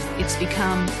ומאיר. It's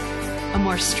become a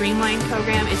more streamlined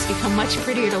program. It's become much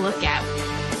prettier to look at.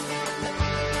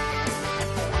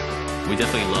 We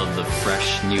definitely love the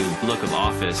fresh new look of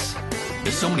Office.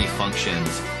 There's so many functions,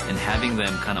 and having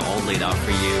them kind of all laid out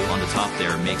for you on the top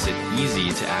there makes it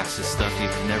easy to access stuff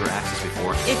you've never accessed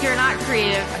before. If you're not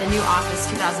creative, the new Office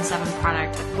 2007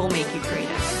 product will make you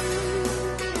creative.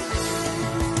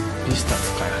 Vista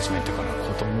使い始めてから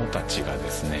子供たちがで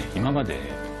すね、今まで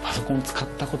パソコンを使っ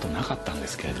たことなかったんで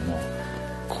すけれども、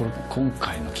今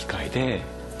回の機会で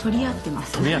取り合ってま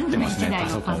すね。取り合ってますね、パ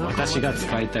ソコン。私が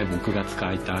使いたい、僕が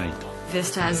使いたいと。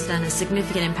Vista has done a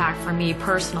significant impact for me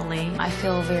personally. I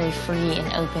feel very free and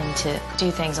open to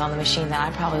do things on the machine that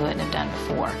I probably wouldn't have done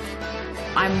before.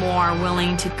 I'm more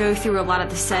willing to go through a lot of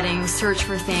the settings, search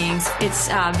for things. It's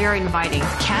very inviting.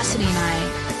 Cassidy and I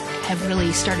have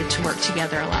really started to work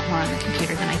together a lot more on the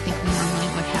computer than I think we normally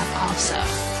would have also.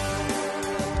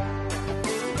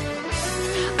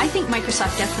 I think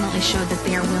Microsoft definitely showed that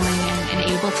they are willing and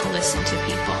able to listen to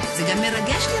people. זה גם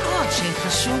מרגש לראות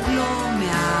שחשוב לו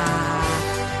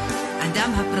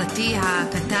מהאדם הפרטי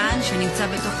הקטן שנמצא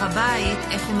בתוך הבית,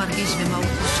 איך הוא מרגיש ומה הוא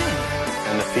חושב.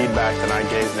 And the feedback that I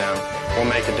gave them will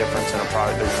make a difference in a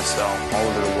product they're going to sell all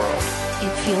over the world.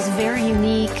 It feels very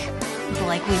unique,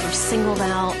 like we were singled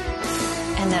out,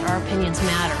 and that our opinions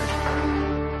mattered.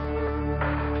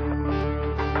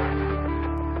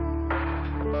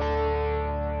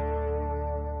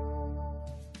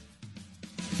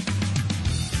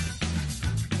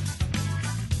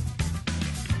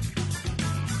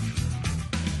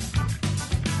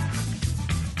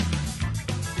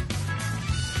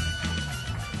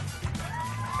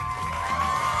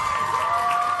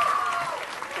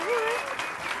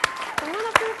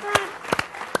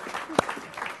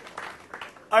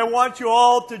 I want you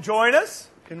all to join us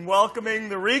in welcoming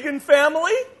the Regan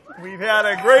family. We've had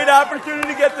a great opportunity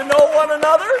to get to know one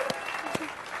another.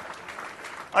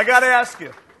 I got to ask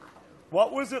you,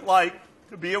 what was it like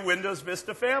to be a Windows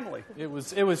Vista family? It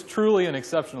was truly an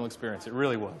exceptional experience. It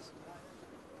really was.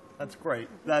 That's great.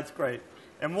 That's great.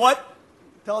 And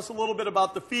tell us a little bit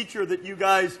about the feature that you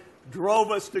guys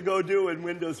drove us to go do in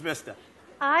Windows Vista.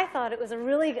 I thought it was a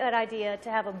really good idea to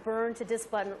have a burn to disk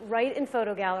button right in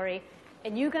Photo Gallery.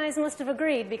 And you guys must have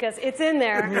agreed because it's in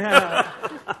there. Yeah.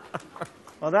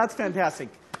 Well, that's fantastic.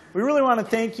 We really want to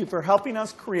thank you for helping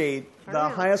us create the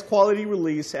highest quality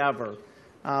release ever.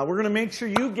 We're going to make sure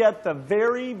you get the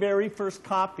very, very first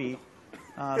copy.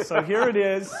 So here it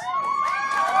is.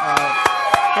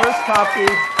 First copy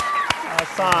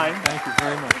signed. Thank you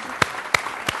very much.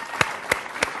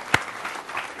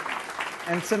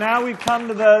 And so now we've come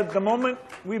to the moment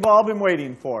we've all been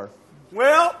waiting for.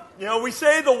 Well, we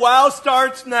say the wow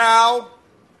starts now.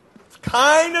 It's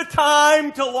kind of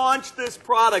time to launch this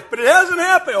product, but it hasn't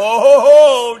happened.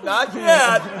 Oh, not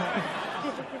yet.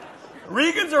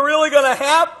 Regans are really going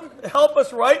to help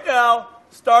us right now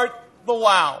start the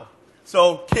wow.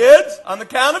 So, kids, on the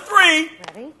count of 3,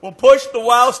 we'll push the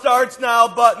wow starts now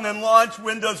button and launch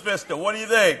Windows Vista. What do you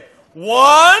think?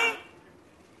 1,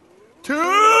 2,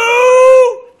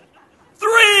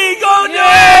 3, go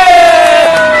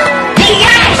down!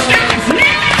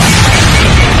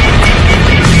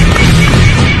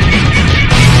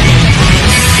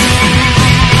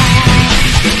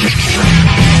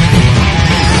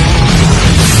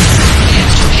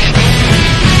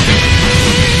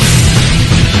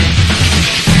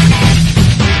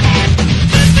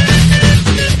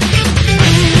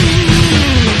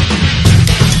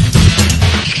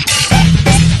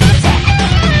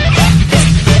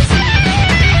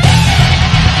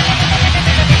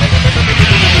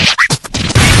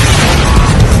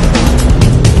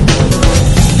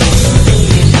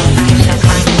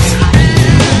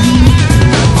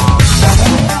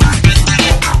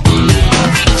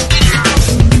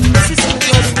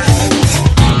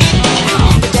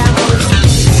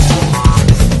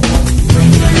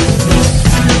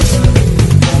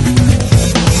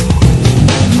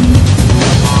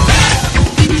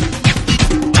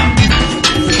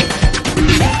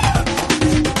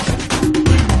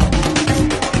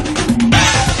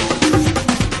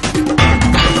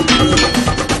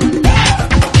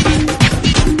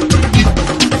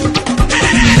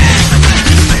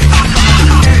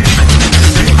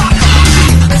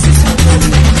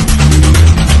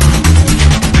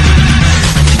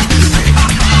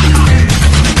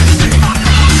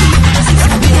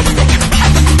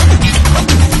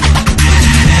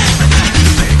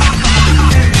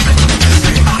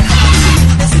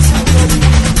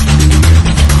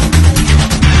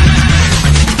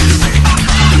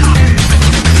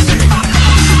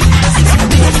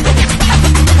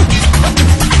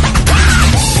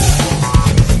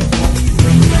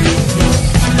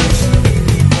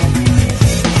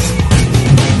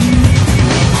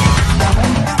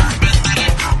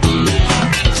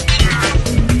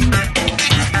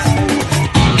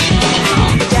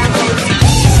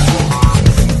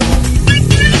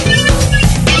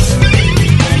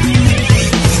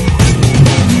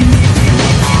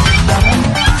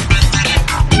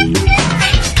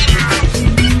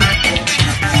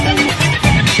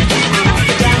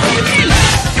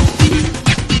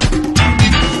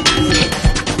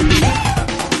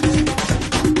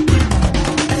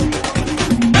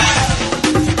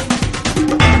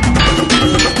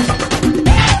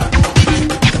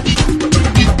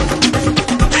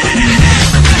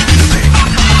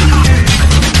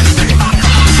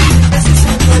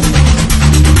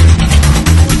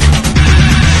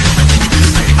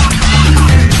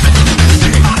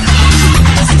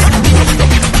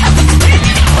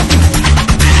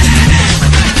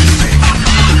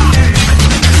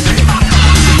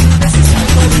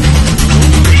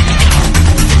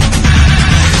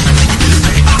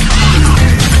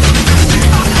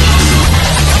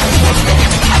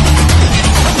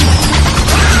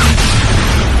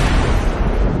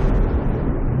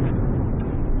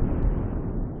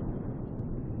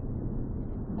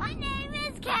 My name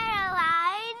is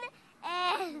Caroline,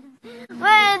 and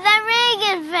we're the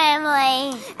Reagan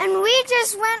family. And we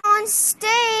just went on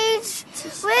stage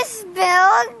with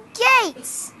Bill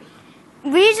Gates.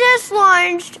 We just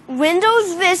launched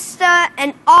Windows Vista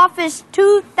and Office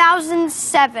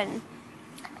 2007.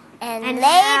 And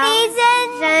ladies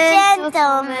and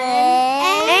gentlemen,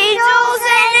 angels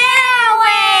and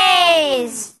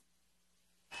airways!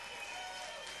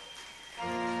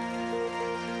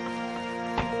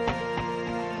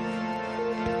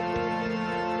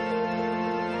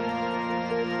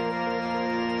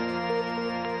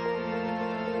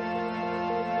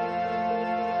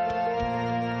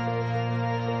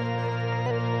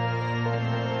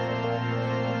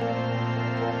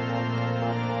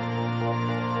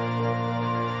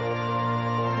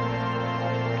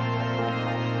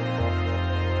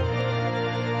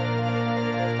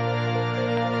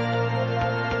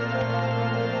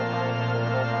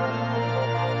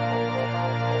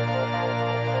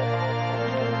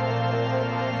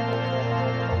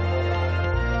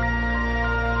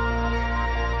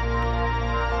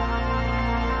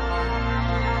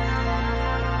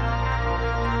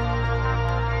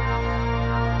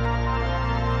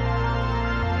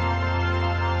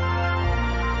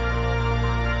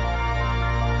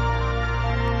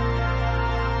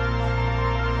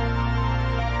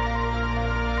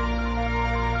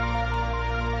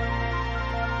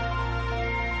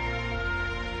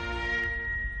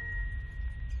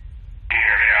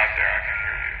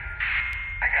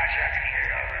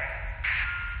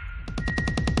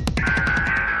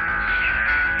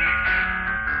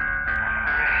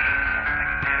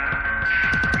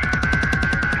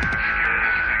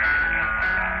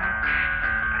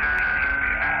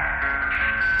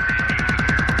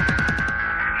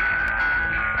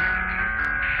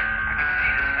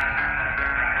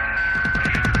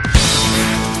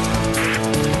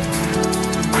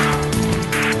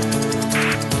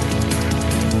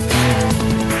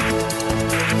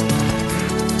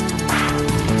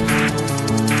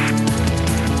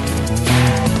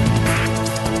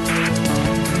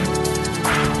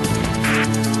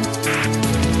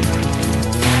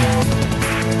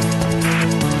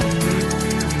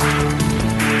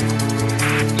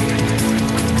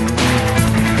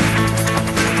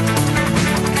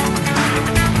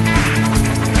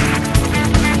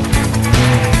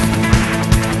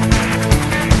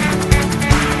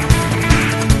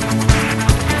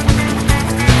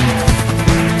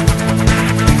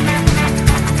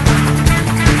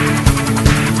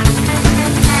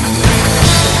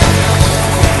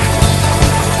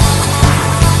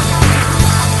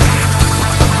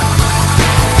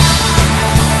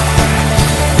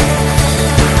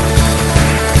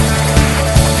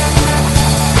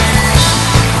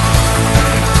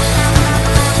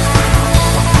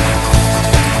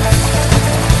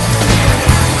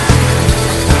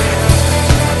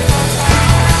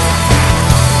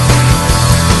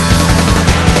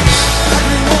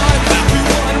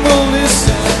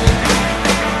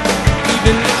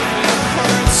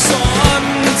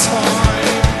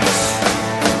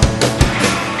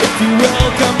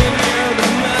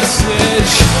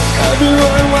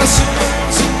 Everyone wants to learn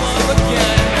to love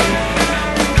again.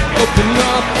 Open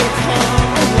up and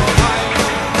come alive.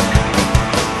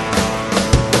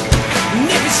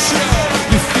 Make sure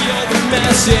you feel the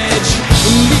message.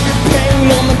 Leave your pain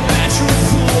on the bathroom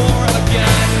floor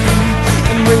again.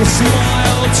 And bring a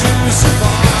smile to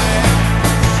survive.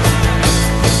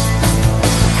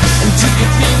 And do you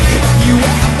think you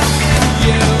have that in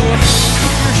you?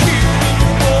 You're here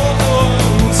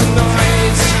alone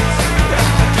tonight.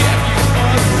 I'll give you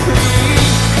a free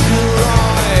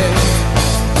ride.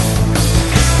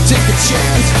 Take a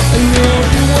chance, I know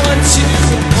you want to.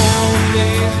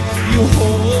 Only you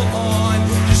hold on,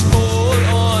 just hold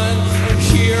on. I'm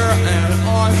here and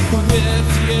I'm with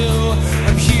you.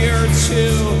 I'm here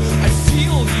too, I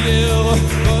feel you.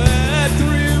 But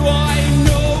through I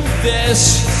know this,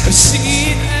 I've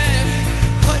seen it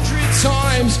 100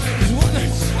 times. There's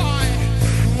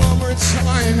one more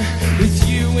time with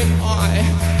you and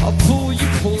I'll pull you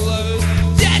close,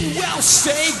 then we'll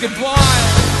say goodbye.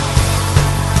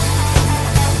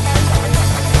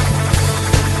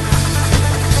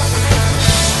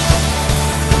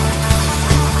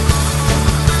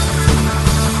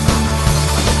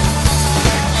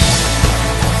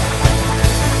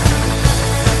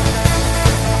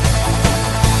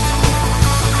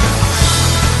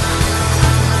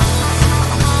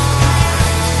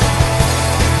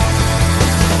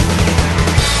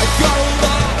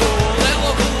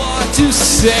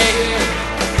 Say,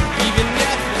 even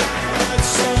if it hurts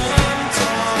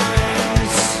sometimes,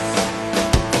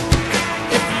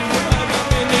 if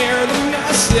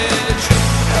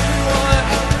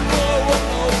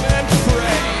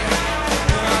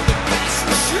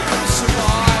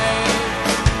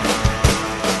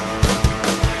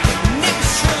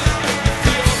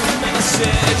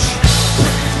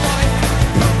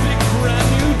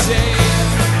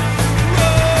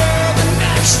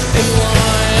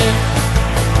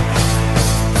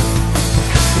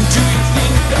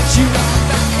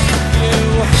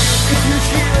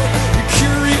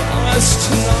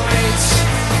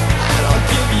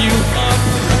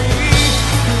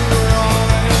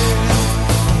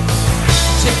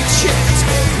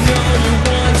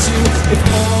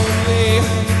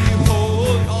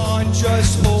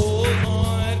hold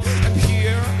on. I'm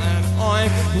here and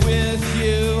I'm with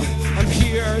you. I'm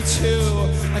here too.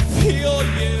 I feel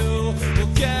you.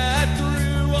 We'll get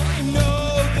through. I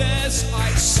know this.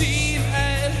 I've seen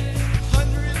it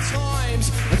 100 times,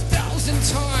 1,000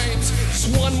 times.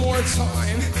 Just one more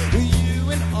time with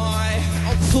you and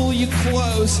I'll pull you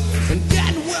close and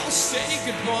then we'll say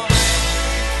goodbye.